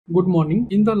Good morning.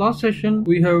 In the last session,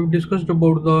 we have discussed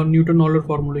about the Newton-Euler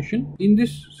formulation. In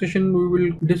this session, we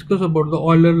will discuss about the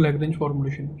Euler Lagrange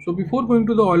formulation. So before going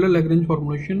to the Euler Lagrange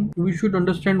formulation, we should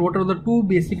understand what are the two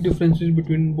basic differences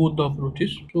between both the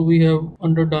approaches. So we have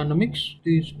under dynamics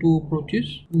these two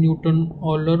approaches,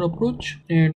 Newton-Euler approach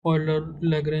and Euler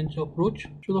Lagrange approach.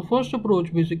 So the first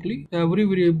approach, basically every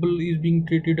variable is being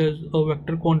treated as a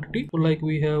vector quantity. So like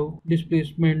we have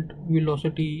displacement,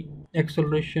 velocity,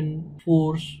 acceleration,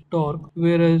 force, torque,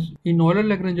 whereas in Euler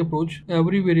Lagrange approach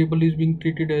every variable is being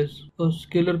treated as a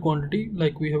scalar quantity,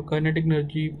 like we have kinetic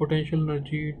energy, potential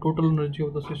energy, total energy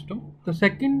of the system. The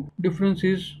second difference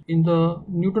is in the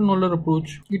Newton-Euler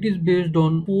approach it is based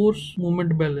on force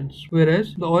moment balance,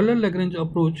 whereas the Euler Lagrange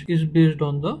approach is based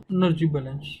on the energy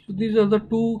balance. So these are the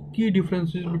two key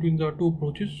differences between the two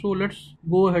approaches. So let's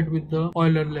go ahead with the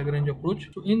Euler Lagrange approach.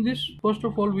 So in this, first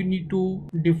of all, we need to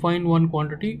define one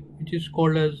quantity which is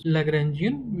called as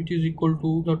Lagrangian, which is equal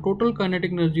to the total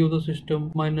kinetic energy of the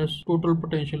system minus total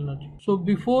potential energy. So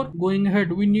before going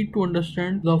ahead, we need to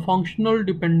understand the functional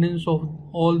dependence of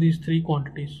all these three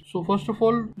quantities. So first of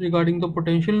all, regarding the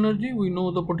potential energy, we know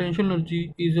the potential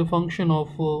energy is a function of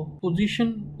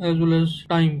position as well as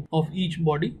time of each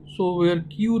body. So where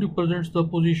Q represents the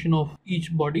position of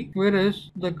each body,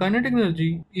 whereas the kinetic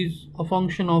energy is a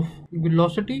function of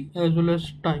velocity as well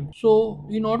as time. So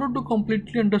in order to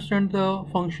completely understand the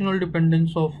functional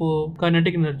dependence of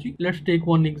kinetic energy, let's take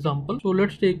one example. So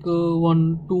let's take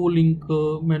one two-link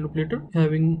manipulator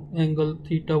having angle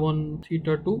theta1,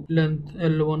 theta2, length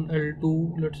L1,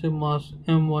 L2, let's say mass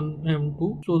M1,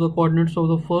 M2. So the coordinates of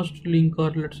the first link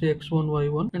are, let's say, x1,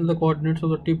 y1, and the coordinates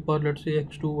of the tip are, let's say,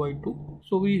 x2, y2.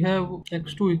 So we have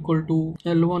x2 equal to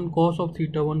L1 cos of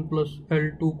theta1 plus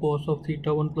L2 cos of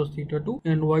theta1 plus theta2,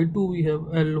 and y2 we have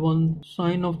L1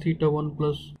 sine of theta1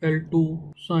 plus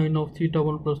L2 sine of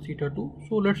theta1 plus theta2.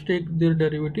 So let's take their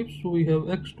derivatives. So we have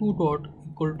x2 dot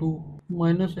equal to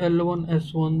minus L1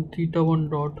 S1 theta1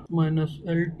 dot minus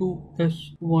L2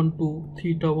 S12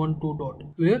 theta12 dot,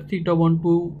 where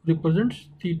theta12 represents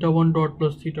theta1 dot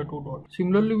plus theta2 dot.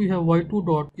 Similarly, we have y2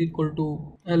 dot equal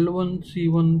to L1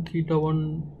 C1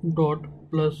 theta1 dot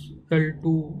plus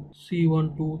L2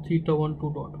 C12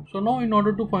 theta12 dot. So now in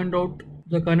order to find out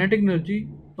the kinetic energy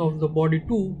of the body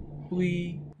 2,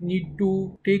 we need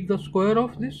to take the square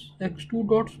of this x2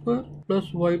 dot square plus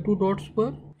y2 dot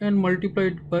square and multiply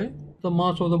it by the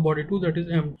mass of the body 2, that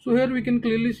is m. So here we can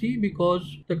clearly see,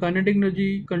 because the kinetic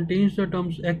energy contains the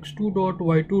terms x2 dot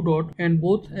y2 dot, and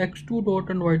both x2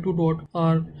 dot and y2 dot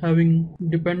are having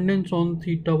dependence on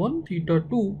theta1,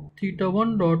 theta2,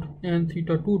 theta1 dot and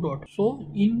theta2 dot. So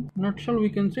in nutshell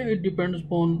we can say it depends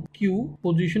upon q,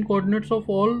 position coordinates of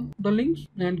all the links,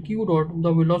 and q dot,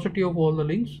 the velocity of all the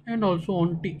links, and also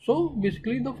on t. So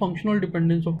basically the functional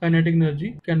dependence of kinetic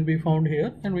energy can be found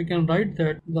here, and we can write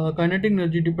that the kinetic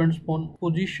energy depends upon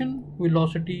position,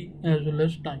 velocity as well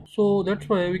as time. So that's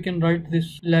why we can write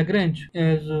this Lagrange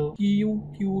as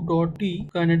q dot t,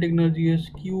 kinetic energy as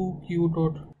q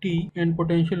dot t, and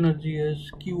potential energy as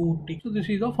qt. So this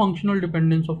is the functional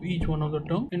dependence of each one of the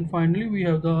term. And finally we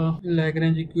have the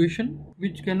Lagrange equation,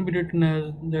 which can be written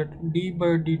as that d by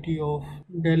dt of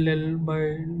del L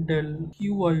by del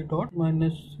qi dot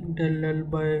minus del L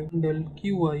by del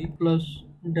qi plus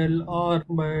del R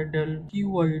by del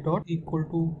qi dot equal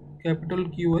to capital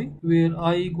Qi, where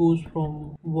I goes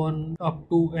from 1 up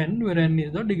to n, where n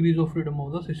is the degrees of freedom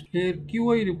of the system. Here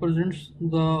Qi represents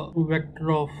the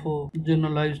vector of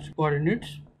generalized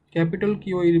coordinates, capital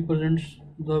Qi represents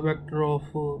the vector of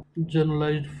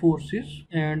generalized forces,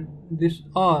 and this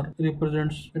R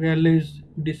represents Rayleigh's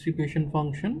dissipation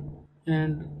function,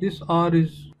 and this R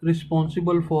is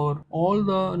responsible for all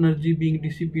the energy being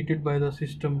dissipated by the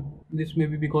system. This may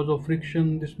be because of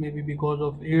friction, this may be because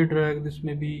of air drag, this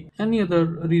may be any other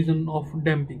reason of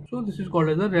damping. So this is called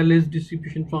as the Rayleigh's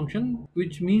dissipation function,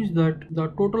 which means that the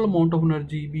total amount of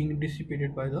energy being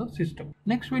dissipated by the system.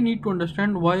 Next we need to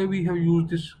understand why we have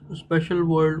used this special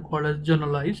word called as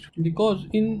generalized, because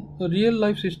in real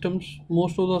life systems,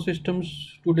 most of the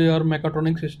systems today are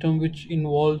mechatronic system, which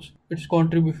involves its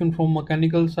contribution from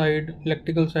mechanical side,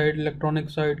 electrical side, electronic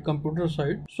side, computer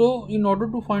side. So in order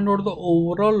to find out the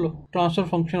overall transfer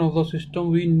function of the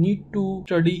system, we need to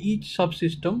study each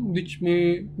subsystem, which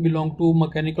may belong to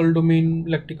mechanical domain,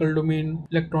 electrical domain,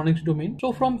 electronics domain.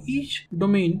 So from each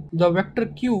domain, the vector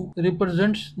q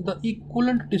represents the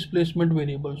equivalent displacement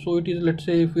variable. So it is, let's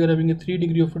say if we are having a 3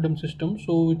 degree of freedom system,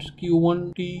 so it's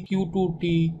q1t,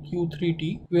 q2t,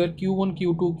 q3t, where q1,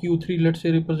 q2, q3, let's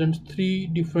say, represents 3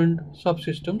 different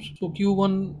subsystems. So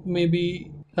q1 may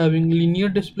be having linear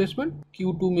displacement,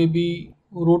 q2 may be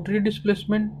rotary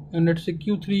displacement, and let's say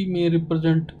q3 may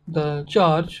represent the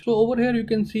charge. So over here you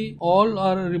can see all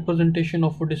are a representation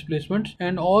of displacements,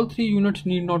 and all three units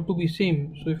need not to be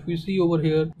same. So if we see over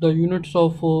here, the units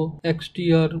of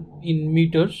xt are in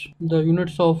meters, the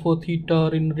units of theta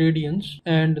are in radians,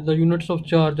 and the units of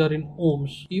charge are in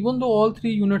ohms. Even though all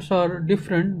three units are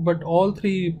different, but all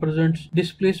three represents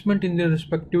displacement in their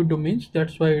respective domains.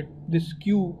 That's why this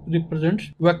q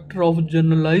represents vector of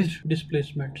generalized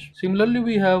displacements. Similarly,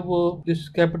 we have this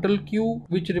capital Q,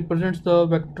 which represents the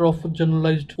vector of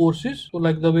generalized forces. So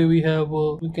like the way we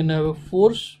can have a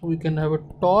force, we can have a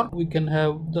torque, we can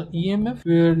have the EMF,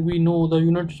 where we know the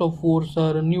units of force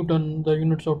are Newton, the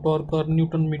units of torque are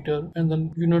Newton meter, and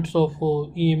the units of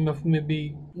EMF may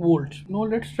be volts. Now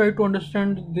let's try to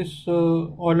understand this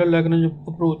Euler Lagrange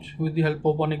approach with the help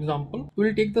of one example.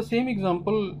 We'll take the same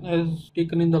example as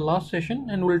taken in the last session,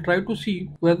 and we'll try to see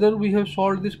whether we have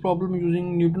solved this problem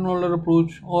using Newton-Euler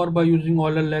approach or by using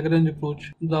Euler Lagrange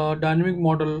approach. The dynamic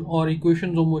model or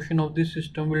equations of motion of this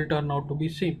system will turn out to be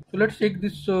same. So let's take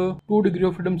this 2 degree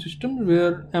of freedom system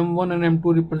where m1 and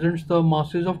m2 represents the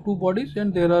masses of two bodies,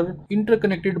 and they are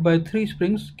interconnected by 3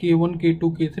 springs k1, k2,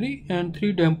 k3, and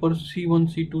 3 dampers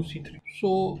c1, c2, c3.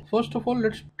 So first of all,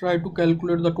 let's try to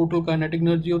calculate the total kinetic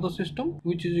energy of the system,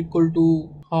 which is equal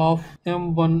to half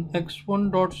m1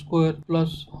 x1 dot square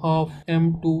plus half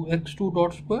m2 x2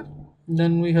 dot square.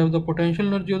 Then we have the potential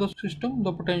energy of the system.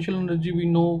 The potential energy we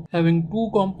know having two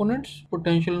components: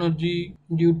 potential energy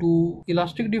due to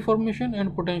elastic deformation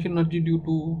and potential energy due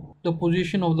to the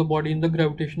position of the body in the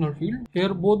gravitational field.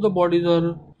 Here both the bodies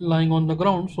are lying on the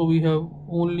ground, so we have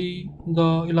only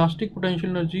the elastic potential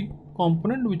energy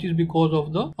component, which is because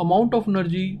of the amount of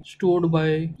energy stored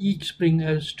by each spring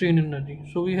as strain energy.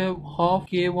 So we have half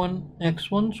k1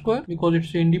 x1 square because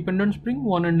it's an independent spring,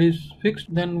 one end is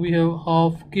fixed. Then we have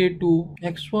half k2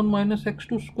 x1 minus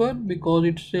x2 square because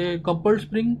it's a coupled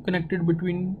spring connected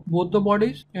between both the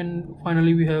bodies, and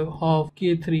finally we have half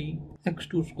k3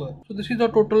 x2 square. So this is the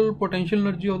total potential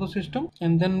energy of the system,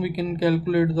 and then we can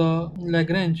calculate the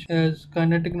Lagrange as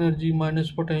kinetic energy minus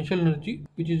potential energy,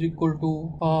 which is equal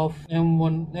to half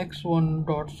m1 x1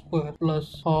 dot square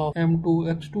plus half m2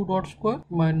 x2 dot square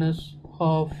minus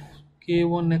half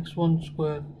k1 x1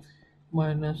 square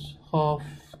minus half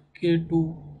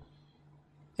k2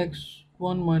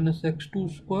 x1 minus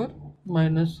x2 square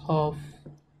minus half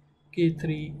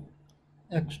k3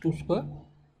 x2 square.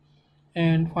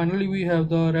 And finally we have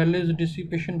the Rayleigh's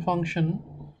dissipation function,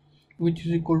 which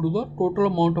is equal to the total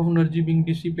amount of energy being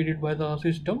dissipated by the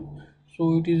system.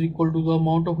 So it is equal to the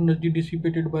amount of energy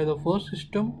dissipated by the first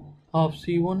system, half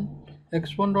c1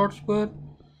 x1 dot square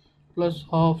plus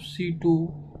half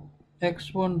c2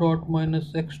 x1 dot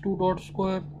minus x2 dot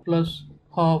square plus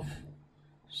half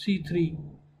c3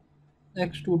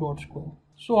 x2 dot square.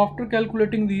 So after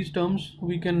calculating these terms,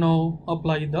 we can now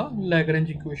apply the Lagrange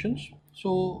equations.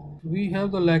 So we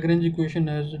have the Lagrange equation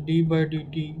as d by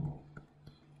dt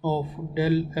of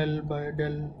del L by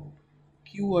del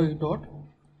Qi dot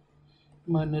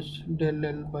minus del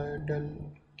L by del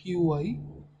Qi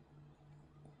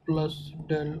plus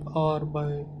del R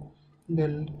by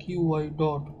del Qi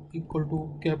dot equal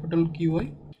to capital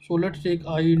Qi. So let's take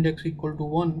I index equal to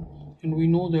 1, and we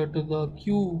know that the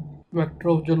Q vector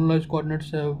of generalized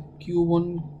coordinates have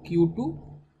q1, q2,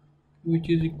 which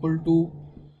is equal to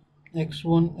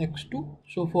x1, x2.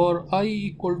 So for I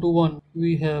equal to 1,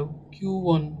 we have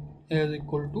q1 as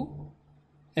equal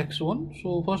to x1.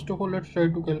 So first of all, let's try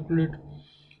to calculate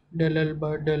del L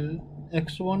by del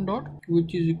x1 dot,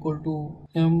 which is equal to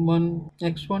m1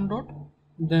 x1 dot.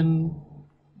 Then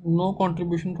no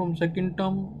contribution from second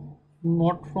term,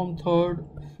 not from third,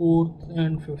 fourth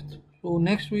and fifth. So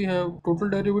next we have total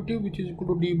derivative, which is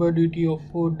equal to d by dt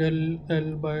of del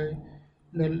L by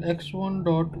del x1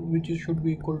 dot, which should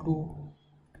be equal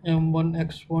to m1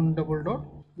 x1 double dot.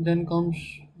 Then comes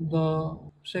the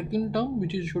second term,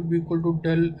 which should be equal to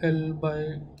del L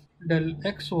by del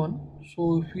x1.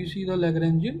 So if we see the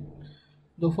Lagrangian,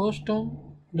 the first term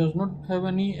does not have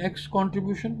any x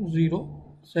contribution,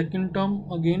 0. Second term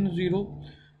again 0.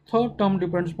 Third term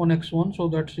depends upon x1, so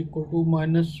that's equal to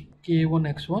minus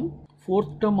k1 x1.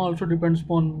 Fourth term also depends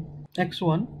upon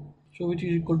x1, so which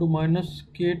is equal to minus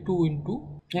k2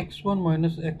 into x1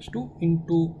 minus x2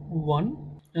 into 1,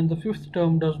 and the fifth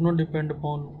term does not depend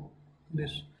upon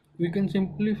this. We can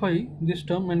simplify this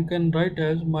term and can write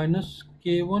as minus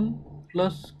k1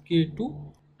 plus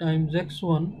k2 times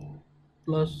x1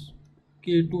 plus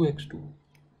k2 x2.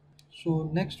 So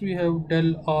next we have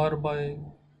del R by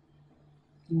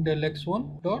del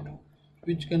x1 dot,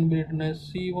 which can be written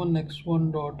as c1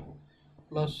 x1 dot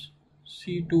plus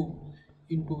c2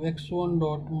 into x1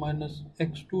 dot minus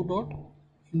x2 dot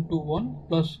into 1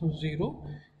 plus 0,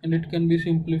 and it can be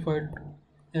simplified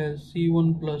as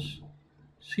c1 plus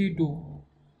c2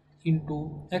 into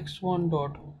x1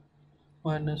 dot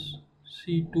minus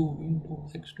c2 into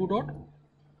x2 dot,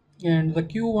 and the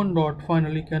q1 dot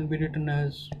finally can be written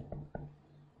as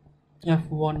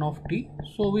f1 of t.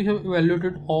 So we have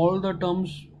evaluated all the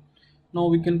terms. Now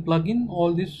we can plug in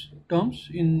all these terms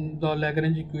in the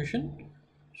Lagrange equation.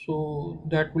 So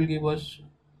that will give us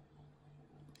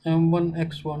m1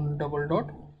 x1 double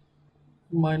dot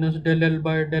minus del L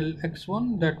by del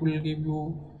x1, that will give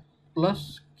you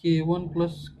plus k1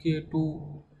 plus k2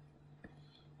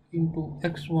 into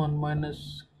x1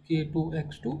 minus k2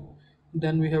 x2.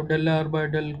 Then we have del R by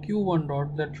del q1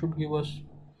 dot, that should give us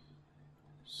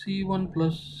c1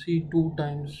 plus c2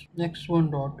 times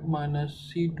x1 dot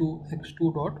minus c2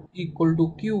 x2 dot equal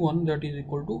to q1, that is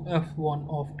equal to f1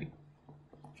 of t.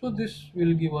 So this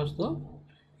will give us the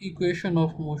equation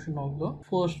of motion of the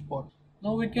first part.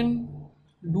 Now we can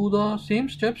do the same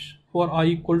steps for I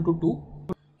equal to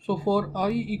 2. So for I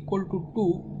equal to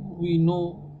 2, we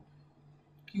know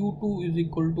q2 is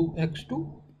equal to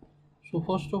x2. So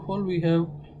first of all, we have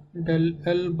del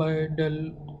L by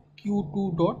del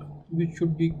q2 dot, which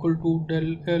should be equal to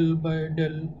del L by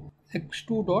del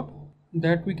x2 dot.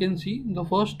 That we can see the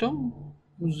first term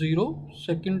 0,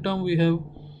 second term we have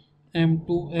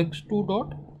m2 x2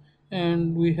 dot,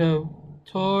 and we have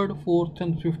third, fourth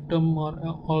and fifth term are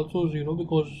also 0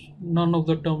 because none of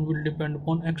the term will depend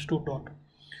upon x2 dot.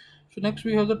 So next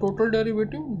we have the total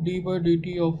derivative d by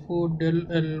dt of del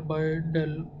L by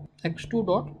del x2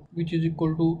 dot, which is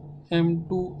equal to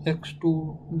m2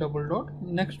 x2 double dot.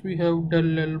 Next we have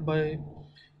del L by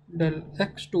del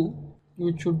x2,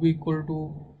 which should be equal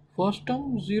to first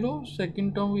term 0,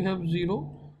 second term we have 0,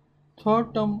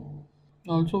 third term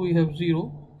also we have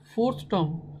 0, fourth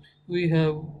term we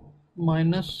have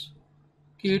minus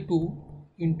k2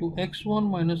 into x1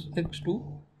 minus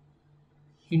x2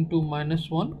 into minus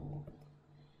 1,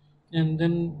 and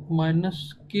then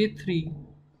minus k3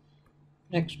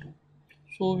 x2.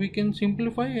 So we can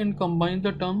simplify and combine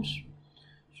the terms.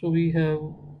 So we have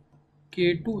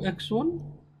k2 x1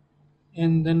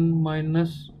 and then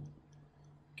minus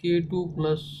k2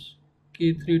 plus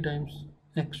k3 times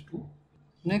x2.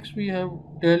 Next we have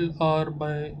del R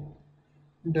by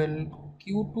del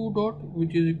q2 dot,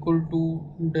 which is equal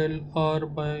to del R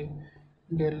by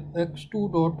del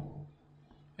x2 dot,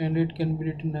 and it can be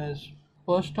written as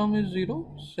first term is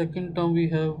 0, second term we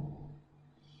have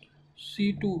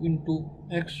c2 into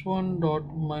x1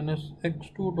 dot minus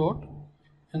x2 dot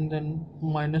and then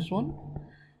minus 1,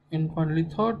 and finally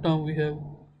third term we have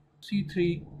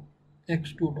c3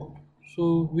 x2 dot.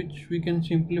 So which we can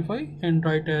simplify and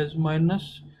write as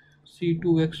minus c2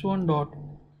 x1 dot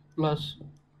plus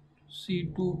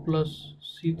c2 plus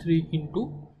c3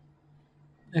 into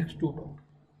x2 dot,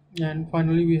 and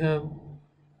finally we have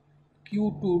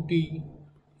q2t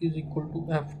is equal to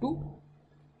f2.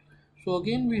 So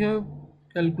again we have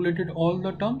calculated all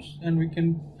the terms and we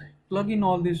can plug in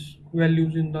all these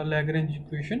values in the Lagrange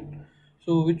equation,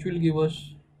 so which will give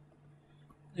us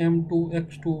m2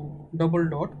 x2 double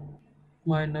dot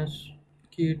minus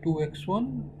k2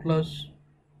 x1 plus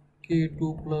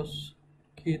k2 plus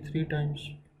k3 times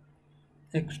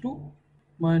x2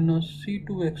 minus c2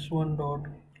 x1 dot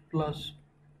plus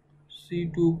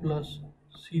c2 plus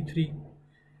c3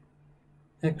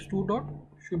 x2 dot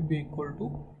should be equal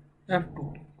to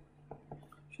f2.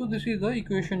 So this is the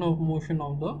equation of motion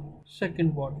of the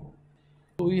second body.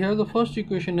 So we have the first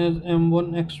equation as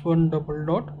m1 x1 double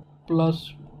dot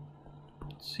plus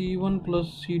c1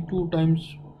 plus c2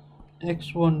 times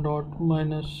x1 dot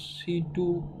minus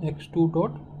c2 x2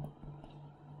 dot.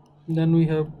 Then we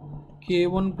have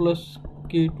k1 plus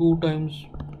k2 times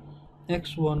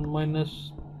x1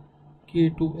 minus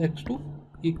k2 x2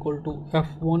 equal to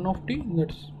f1 of t.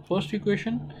 That's first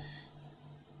equation.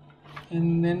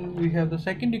 And then we have the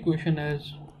second equation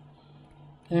as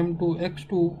m2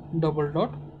 x2 double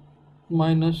dot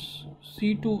minus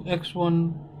c2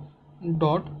 x1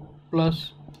 dot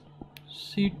plus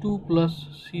c2 plus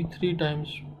c3 times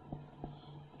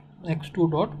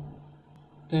x2 dot,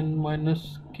 then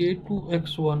minus k2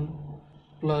 x1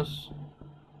 plus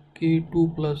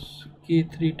k2 plus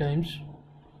k3 times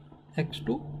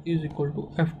x2 is equal to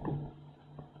f2.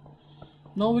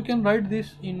 Now we can write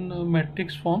this in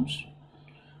matrix forms.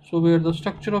 So where the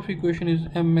structure of equation is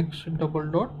mx double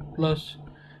dot plus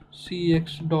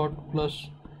cx dot plus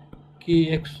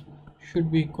kx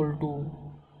should be equal to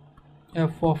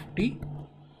f of t.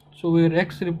 So where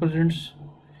x represents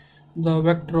the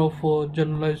vector of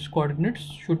generalized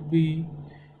coordinates should be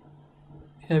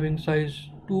having size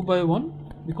 2 by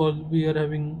 1 because we are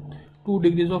having 2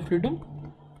 degrees of freedom,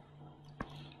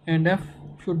 and F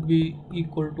should be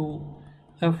equal to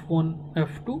F1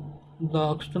 F2,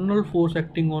 the external force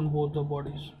acting on both the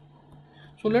bodies.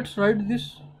 So let's write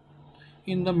this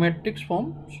in the matrix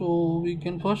form. So we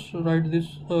can first write this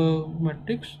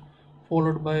matrix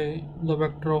followed by the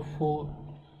vector of 4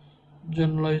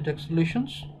 generalized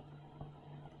accelerations.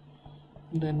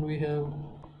 Then we have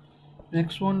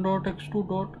x1 dot x2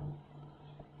 dot,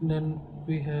 then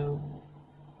we have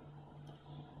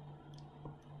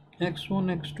x1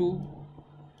 x2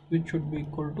 which should be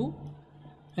equal to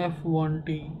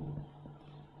f1t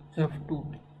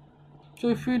f2t. So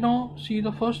if we now see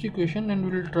the first equation, and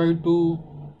we will try to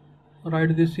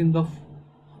write this in the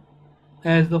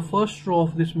as the first row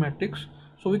of this matrix.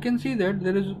 So we can see that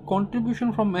there is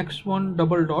contribution from x1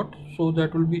 double dot, so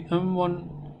that will be m1,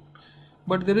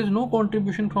 but there is no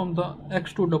contribution from the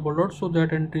x2 double dot, so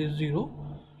that entry is 0.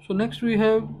 So next we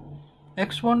have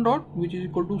x1 dot which is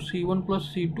equal to c1 plus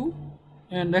c2,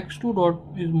 and x2 dot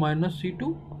is minus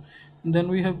c2. And then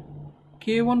we have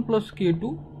k1 plus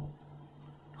k2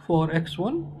 for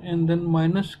x1, and then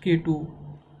minus k2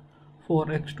 for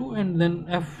x2, and then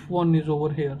f1 is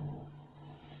over here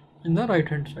in the right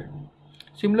hand side.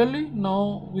 Similarly,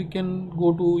 now we can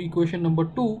go to equation number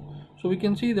 2. So we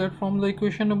can see that from the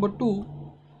equation number 2,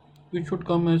 which should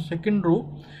come as second row,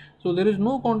 so there is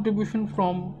no contribution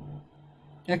from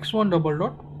x1 double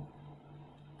dot,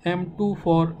 m2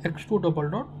 for x2 double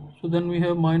dot. So then we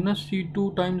have minus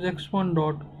c2 times x1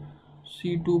 dot,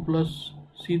 c2 plus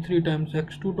c3 times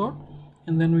x2 dot,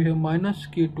 and then we have minus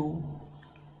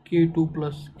k2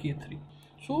 plus k3.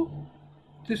 So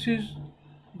this is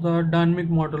the dynamic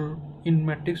model in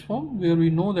matrix form, where we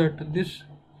know that this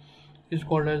is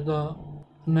called as the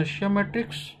inertia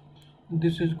matrix,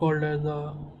 this is called as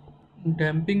the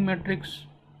damping matrix,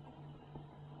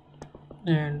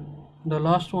 and the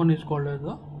last one is called as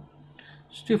the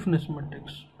stiffness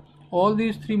matrix. All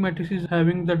these three matrices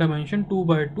having the dimension 2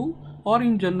 by 2, or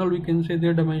in general we can say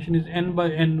their dimension is n by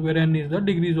n, where n is the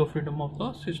degrees of freedom of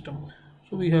the system.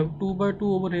 So we have 2 by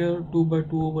 2 over here, 2 by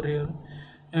 2 over here,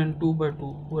 and 2 by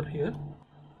 2 over here.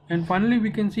 And finally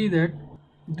we can see that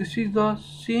this is the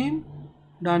same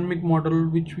dynamic model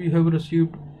which we have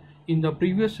received in the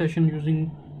previous session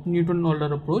using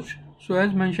Newton-Euler approach. So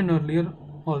as mentioned earlier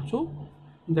also,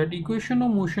 that equation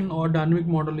of motion or dynamic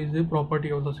model is a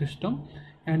property of the system,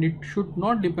 and it should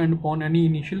not depend upon any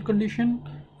initial condition,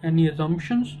 any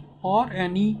assumptions, or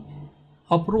any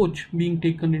approach being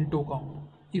taken into account.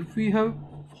 If we have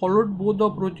followed both the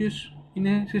approaches in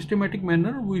a systematic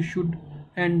manner, we should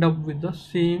end up with the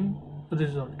same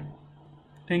result.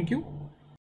 Thank you.